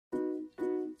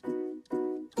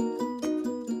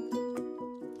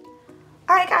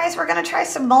Hi guys, we're gonna try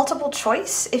some multiple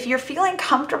choice. If you're feeling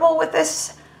comfortable with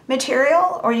this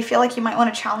material or you feel like you might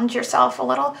wanna challenge yourself a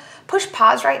little, push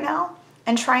pause right now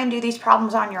and try and do these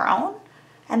problems on your own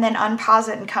and then unpause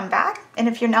it and come back. And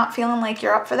if you're not feeling like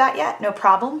you're up for that yet, no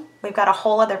problem. We've got a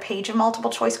whole other page of multiple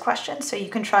choice questions so you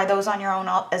can try those on your own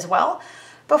as well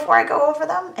before I go over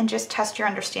them and just test your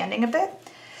understanding a bit.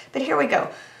 But here we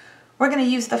go. We're going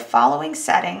to use the following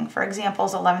setting for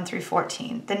examples 11 through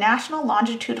 14. The National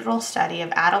Longitudinal Study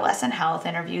of Adolescent Health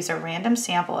interviews a random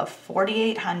sample of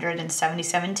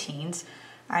 4,877 teens,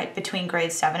 all right, between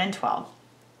grades 7 and 12.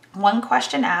 One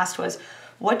question asked was,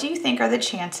 what do you think are the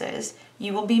chances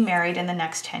you will be married in the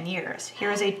next 10 years?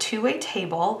 Here is a two-way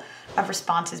table of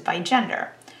responses by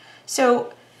gender.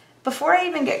 So before I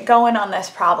even get going on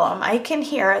this problem, I can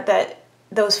hear that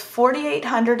those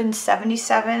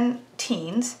 4,877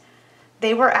 teens,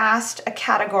 they were asked a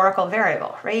categorical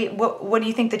variable, right? What do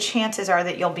you think the chances are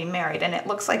that you'll be married? And it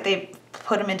looks like they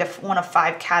put them into one of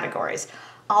 5 categories.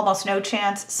 Almost no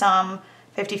chance, some,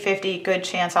 50-50, good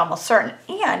chance, almost certain.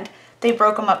 And they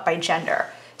broke them up by gender.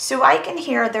 So I can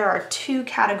hear there are 2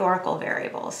 categorical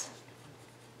variables.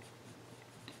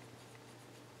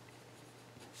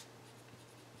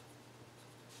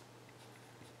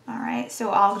 All right,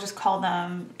 so I'll just call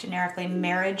them generically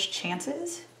marriage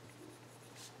chances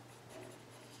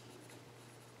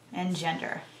and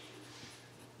gender.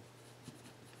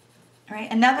 All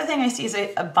right, another thing I see is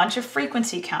a bunch of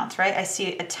frequency counts, right? I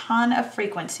see a ton of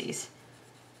frequencies.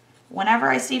 Whenever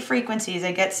I see frequencies,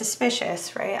 I get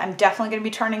suspicious, right? I'm definitely going to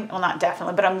be turning, well, not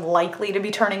definitely, but I'm likely to be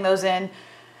turning those in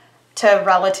to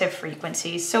relative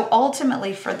frequencies. So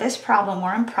ultimately for this problem,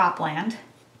 we're in prop land,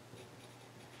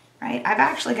 right? I've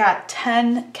actually got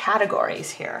 10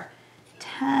 categories here,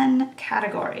 10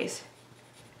 categories.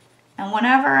 And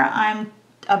whenever I'm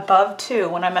above 2,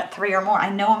 when I'm at 3 or more,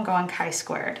 I know I'm going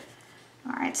chi-squared.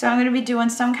 All right, so I'm going to be doing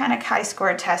some kind of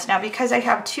chi-squared test. Now, because I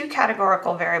have 2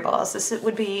 categorical variables, this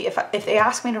would be, if they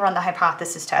ask me to run the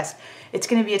hypothesis test, it's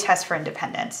going to be a test for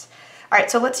independence. All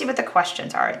right, so let's see what the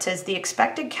questions are. It says the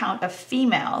expected count of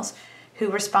females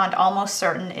who respond almost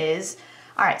certain is,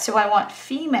 all right, so I want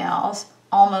females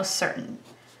almost certain.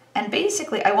 And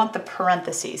basically, I want the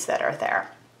parentheses that are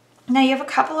there. Now, you have a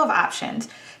couple of options.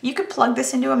 You could plug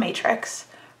this into a matrix,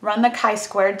 run the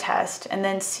chi-squared test, and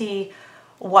then see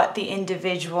what the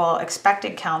individual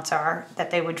expected counts are that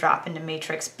they would drop into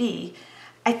matrix B.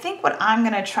 I think what I'm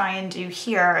going to try and do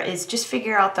here is just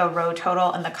figure out the row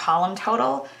total and the column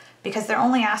total because they're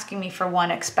only asking me for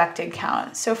one expected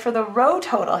count. So for the row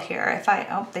total here,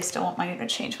 oh, they still want me to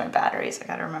change my batteries. I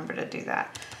got to remember to do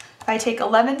that. If I take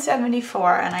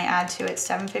 1174 and I add to it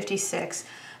 756,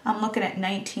 I'm looking at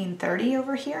 1930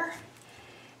 over here.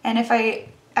 And if I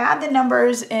add the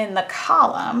numbers in the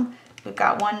column, we've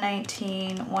got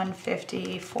 119,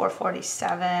 150,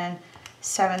 447,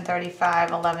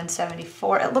 735,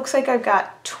 1174. It looks like I've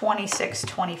got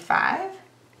 2625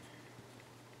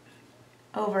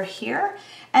 over here.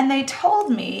 And they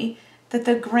told me that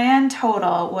the grand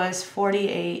total was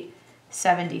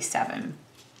 4877.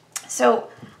 So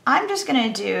I'm just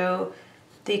going to do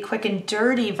the quick and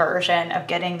dirty version of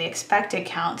getting the expected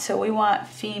count. So we want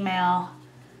female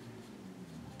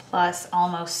plus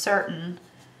almost certain,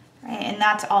 right? And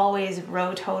that's always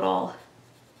row total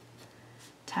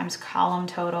times column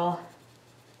total.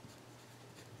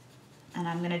 And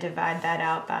I'm going to divide that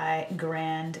out by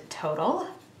grand total.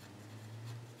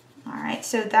 All right,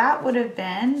 so that would have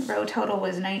been, row total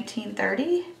was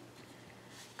 1930,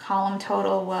 column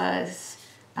total was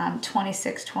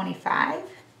 2625,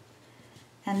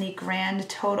 and the grand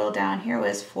total down here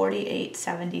was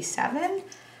 4877.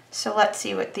 So let's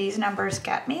see what these numbers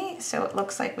get me. So it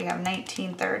looks like we have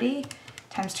 1930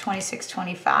 times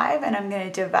 2625, and I'm going to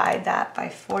divide that by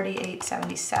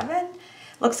 4877.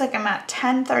 Looks like I'm at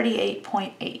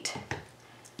 1038.8.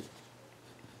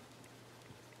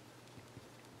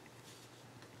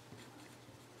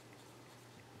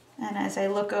 And as I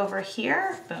look over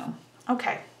here, boom.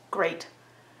 Okay, great.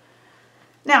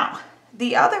 Now,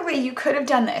 the other way you could have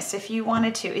done this, if you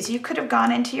wanted to, is you could have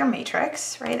gone into your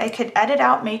matrix, right? I could edit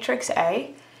out matrix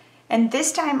A, and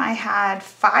this time I had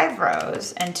 5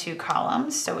 rows and 2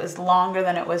 columns, so it was longer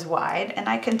than it was wide, and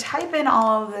I can type in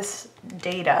all of this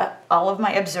data, all of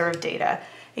my observed data.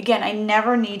 Again, I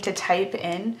never need to type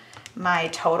in my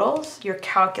totals. Your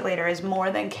calculator is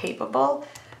more than capable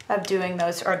of doing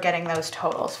those or getting those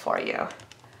totals for you.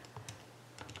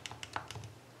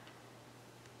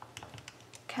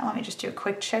 Okay, let me just do a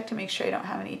quick check to make sure I don't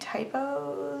have any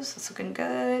typos. It's looking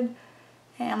good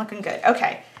and looking good.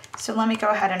 Okay, so let me go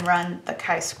ahead and run the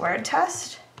chi-squared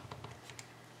test.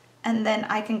 And then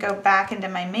I can go back into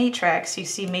my matrix. You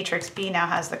see matrix B now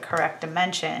has the correct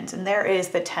dimensions, and there is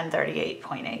the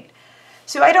 1038.8.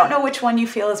 So I don't know which one you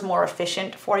feel is more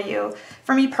efficient for you.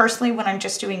 For me personally, when I'm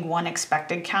just doing one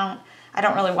expected count, I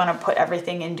don't really want to put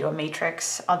everything into a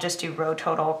matrix. I'll just do row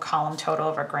total, column total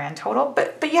over grand total,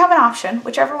 but you have an option,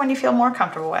 whichever one you feel more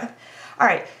comfortable with. All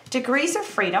right, degrees of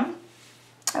freedom.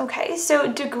 Okay,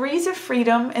 so degrees of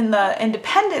freedom in the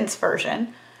independence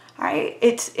version, all right,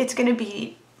 it's going to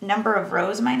be number of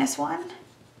rows minus 1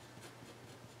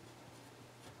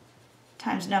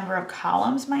 times number of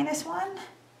columns minus 1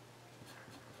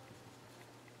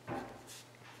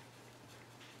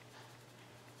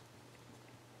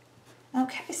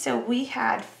 Okay, so we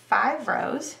had 5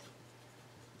 rows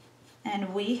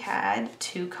and we had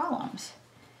 2 columns.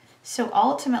 So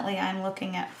ultimately I'm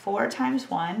looking at 4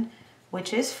 times 1,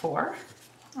 which is 4.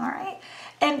 All right,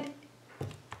 and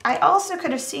I also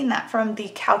could have seen that from the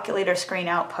calculator screen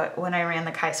output when I ran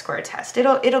the chi-square test.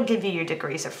 It'll give you your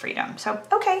degrees of freedom. So,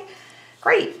 okay,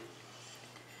 great.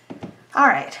 All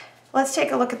right, let's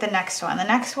take a look at the next one. The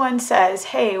next one says,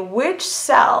 hey, which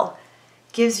cell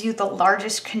gives you the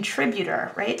largest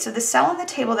contributor, right? So the cell in the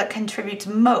table that contributes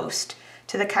most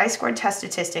to the chi-square test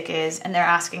statistic is, and they're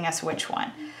asking us which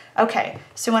one. Okay,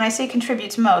 so when I say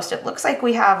contributes most, it looks like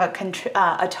we have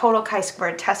a total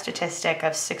chi-square test statistic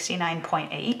of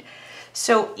 69.8.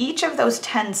 So each of those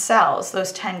 10 cells,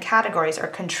 those 10 categories are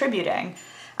contributing.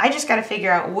 I just got to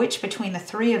figure out which between the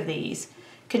 3 of these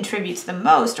contributes the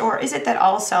most, or is it that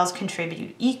all cells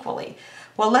contribute equally?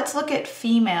 Well, let's look at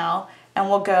female and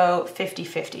we'll go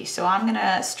 50-50. So I'm going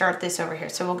to start this over here.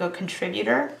 So we'll go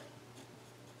contributor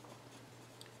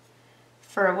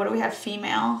for, what do we have,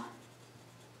 female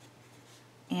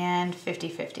and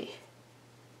 50-50.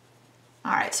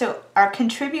 All right, so our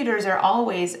contributors are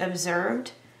always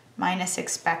observed minus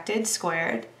expected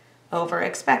squared over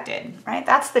expected, right?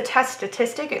 That's the test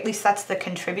statistic, at least that's the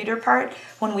contributor part.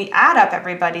 When we add up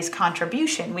everybody's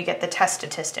contribution, we get the test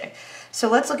statistic. So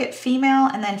let's look at female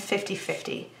and then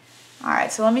 50-50. All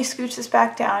right, so let me scooch this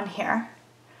back down here.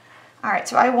 All right,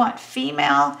 so I want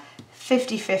female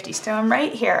 50-50, so I'm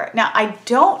right here. Now, I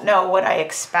don't know what I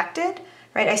expected,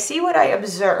 right? I see what I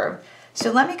observed.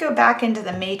 So let me go back into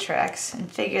the matrix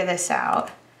and figure this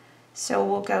out. So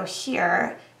we'll go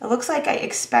here. It looks like I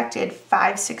expected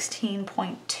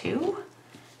 516.2.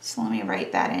 So let me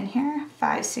write that in here,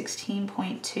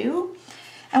 516.2.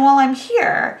 And while I'm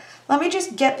here, let me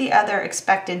just get the other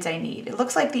expecteds I need. It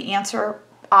looks like the answer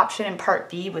option in part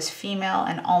B was female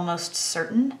and almost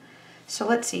certain. So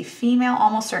let's see, female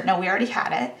almost certain. No, we already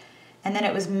had it. And then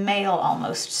it was male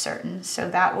almost certain. So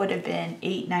that would have been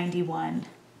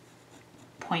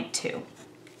 891.2.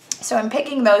 So I'm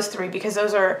picking those 3 because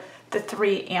those are the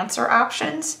 3 answer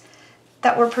options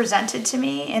that were presented to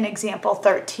me in example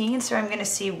 13. So I'm going to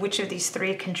see which of these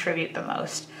 3 contribute the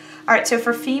most. All right, so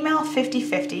for female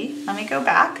 50-50, let me go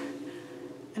back.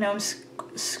 I know I'm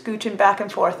scooching back and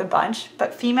forth a bunch,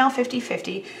 but female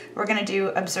 50-50, we're going to do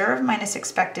observed minus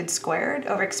expected squared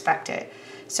over expected.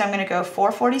 So I'm going to go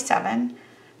 447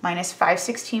 minus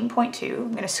 516.2.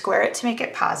 I'm going to square it to make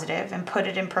it positive and put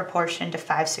it in proportion to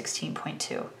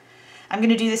 516.2. I'm going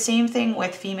to do the same thing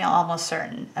with female almost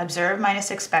certain. Observed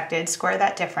minus expected, square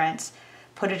that difference,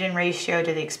 put it in ratio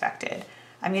to the expected.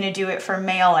 I'm going to do it for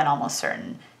male and almost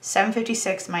certain.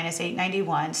 756 minus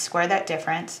 891, square that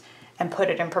difference, and put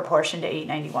it in proportion to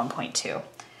 891.2.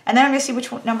 And then I'm going to see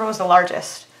which number was the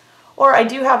largest. Or I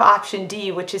do have option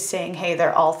D, which is saying, hey,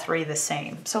 they're all 3 the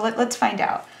same. So let's find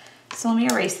out. So let me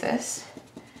erase this.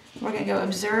 We're going to go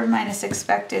observed minus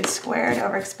expected squared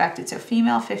over expected. So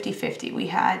female 50-50. We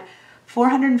had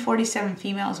 447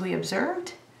 females we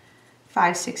observed,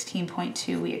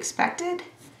 516.2 we expected,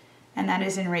 and that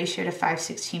is in ratio to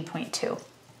 516.2.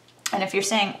 And if you're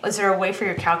saying, is there a way for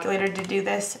your calculator to do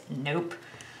this? Nope.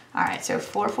 All right, so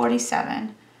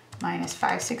 447 minus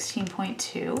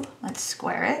 516.2, let's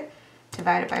square it,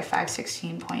 divided by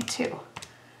 516.2. All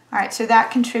right, so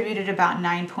that contributed about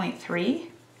 9.3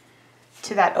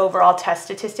 to that overall test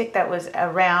statistic that was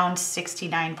around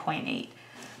 69.8.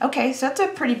 Okay, so that's a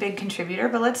pretty big contributor,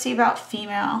 but let's see about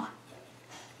female.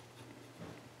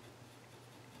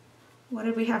 What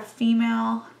did we have?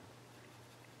 Female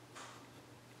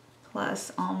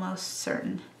plus almost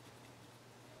certain.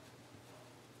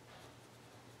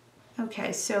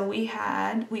 Okay, so we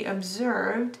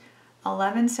observed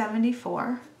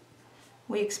 1174.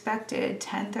 We expected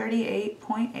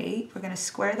 1038.8. We're going to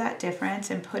square that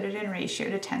difference and put it in ratio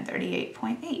to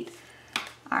 1038.8.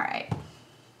 All right.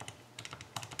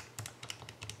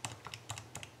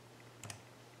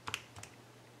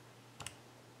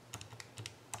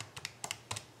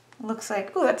 looks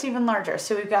like, oh, that's even larger.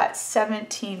 So we've got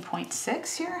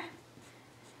 17.6 here.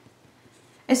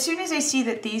 As soon as I see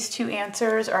that these two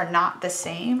answers are not the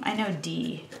same, I know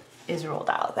D is ruled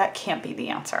out. That can't be the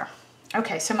answer.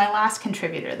 Okay, so my last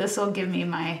contributor, this will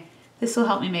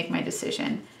help me make my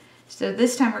decision. So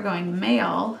this time we're going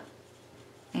male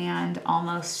and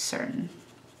almost certain.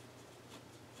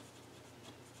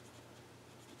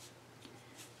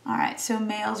 All right, so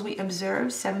males we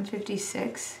observed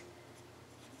 756.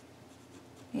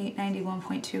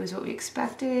 891.2 is what we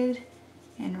expected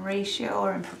in ratio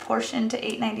or in proportion to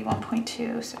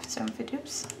 891.2, so 750,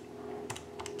 oops.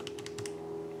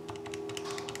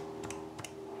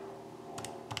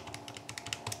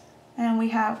 And we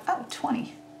have, oh,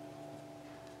 20.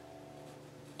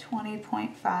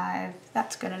 20.5,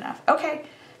 that's good enough. Okay,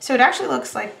 so it actually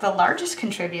looks like the largest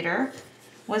contributor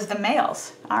was the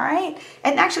males, all right?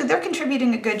 And actually they're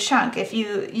contributing a good chunk. If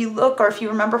you look, or if you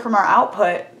remember from our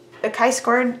output, the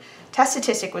chi-squared test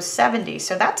statistic was 70,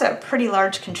 so that's a pretty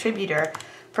large contributor,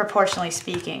 proportionally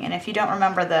speaking. And if you don't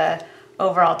remember the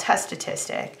overall test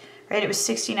statistic, right, it was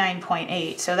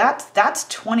 69.8, so that's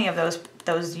 20 of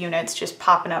those units just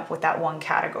popping up with that one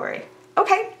category.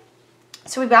 Okay,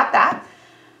 so we've got that.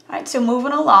 All right, so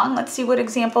moving along, let's see what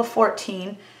example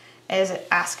 14 is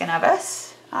asking of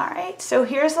us. All right, so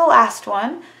here's the last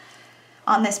one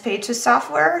on this page. So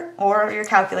software or your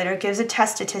calculator gives a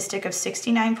test statistic of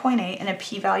 69.8 and a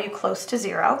p-value close to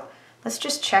 0. Let's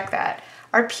just check that.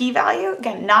 Our p-value,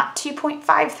 again, not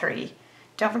 2.53.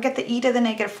 Don't forget the e to the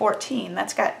negative 14.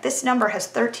 This number has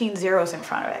 13 zeros in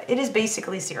front of it. It is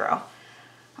basically 0.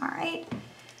 All right.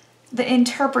 The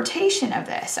interpretation of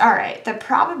this, all right, the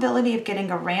probability of getting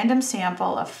a random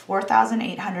sample of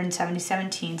 4,877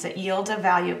 teens that yields a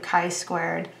value of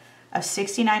chi-squared of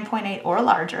 69.8 or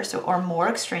larger, so or more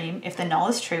extreme, if the null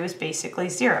is true, is basically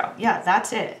 0. Yeah,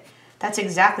 that's it. That's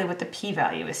exactly what the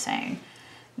p-value is saying.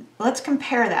 Let's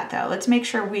compare that though. Let's make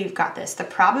sure we've got this. The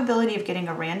probability of getting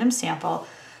a random sample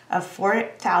of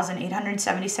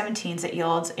 4,877 teens that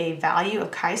yields a value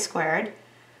of chi-squared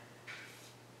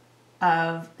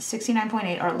of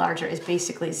 69.8 or larger is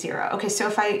basically 0. Okay, so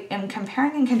if I am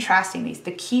comparing and contrasting these,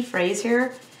 the key phrase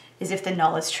here is if the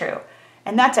null is true.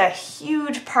 And that's a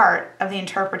huge part of the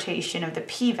interpretation of the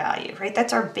p-value, right?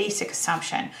 That's our basic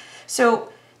assumption.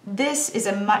 So this is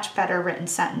a much better written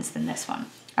sentence than this one.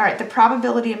 All right, the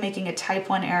probability of making a type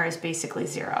 1 error is basically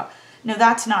 0. No,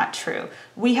 that's not true.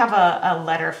 We have a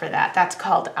letter for that. That's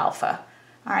called alpha.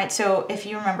 All right, so if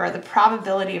you remember, the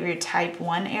probability of your type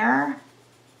 1 error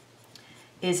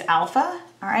is alpha,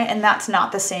 all right? And that's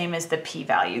not the same as the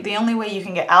p-value. The only way you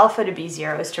can get alpha to be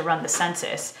 0 is to run the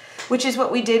census, which is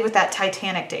what we did with that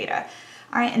Titanic data,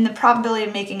 all right? And the probability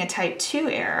of making a type 2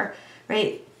 error,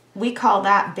 right, we call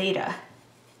that beta.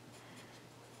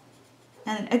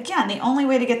 And again, the only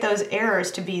way to get those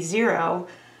errors to be 0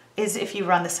 is if you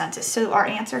run the census. So our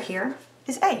answer here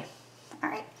is A, all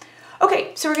right?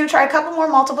 Okay, so we're gonna try a couple more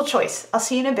multiple choice. I'll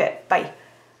see you in a bit, bye.